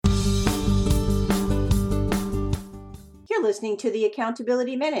You're listening to the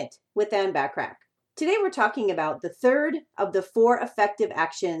Accountability Minute with Ann Backrack. Today we're talking about the third of the 4 effective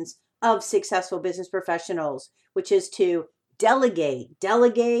actions of successful business professionals, which is to delegate,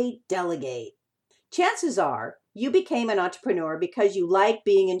 delegate, delegate. Chances are you became an entrepreneur because you like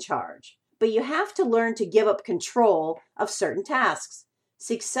being in charge, but you have to learn to give up control of certain tasks.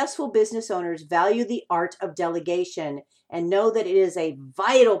 Successful business owners value the art of delegation and know that it is a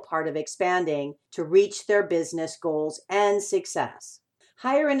vital part of expanding to reach their business goals and success.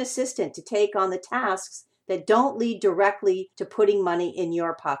 Hire an assistant to take on the tasks that don't lead directly to putting money in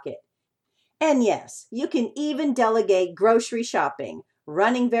your pocket. And yes, you can even delegate grocery shopping,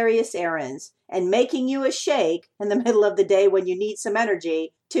 running various errands, and making you a shake in the middle of the day when you need some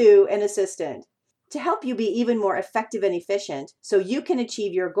energy to an assistant. To help you be even more effective and efficient so you can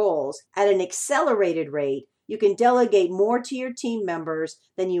achieve your goals at an accelerated rate, you can delegate more to your team members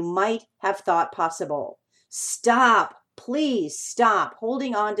than you might have thought possible. Please stop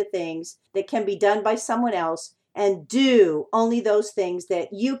holding on to things that can be done by someone else and do only those things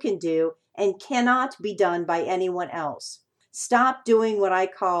that you can do and cannot be done by anyone else. Stop doing what I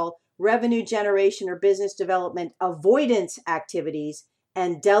call revenue generation or business development avoidance activities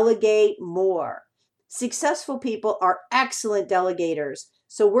and delegate more. Successful people are excellent delegators,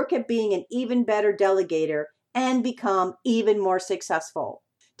 so work at being an even better delegator and become even more successful.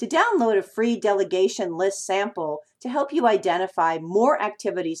 To download a free delegation list sample to help you identify more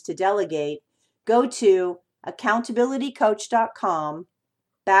activities to delegate, go to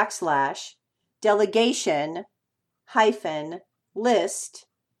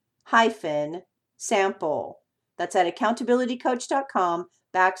accountabilitycoach.com/delegation-list-sample. That's at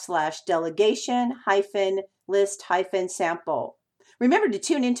accountabilitycoach.com/delegation-list-sample. Remember to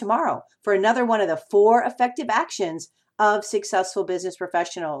tune in tomorrow for another one of the 4 effective actions of successful business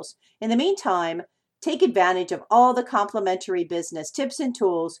professionals. In the meantime, take advantage of all the complimentary business tips and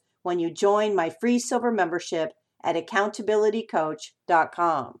tools when you join my free silver membership at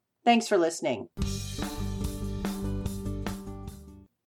accountabilitycoach.com. Thanks for listening.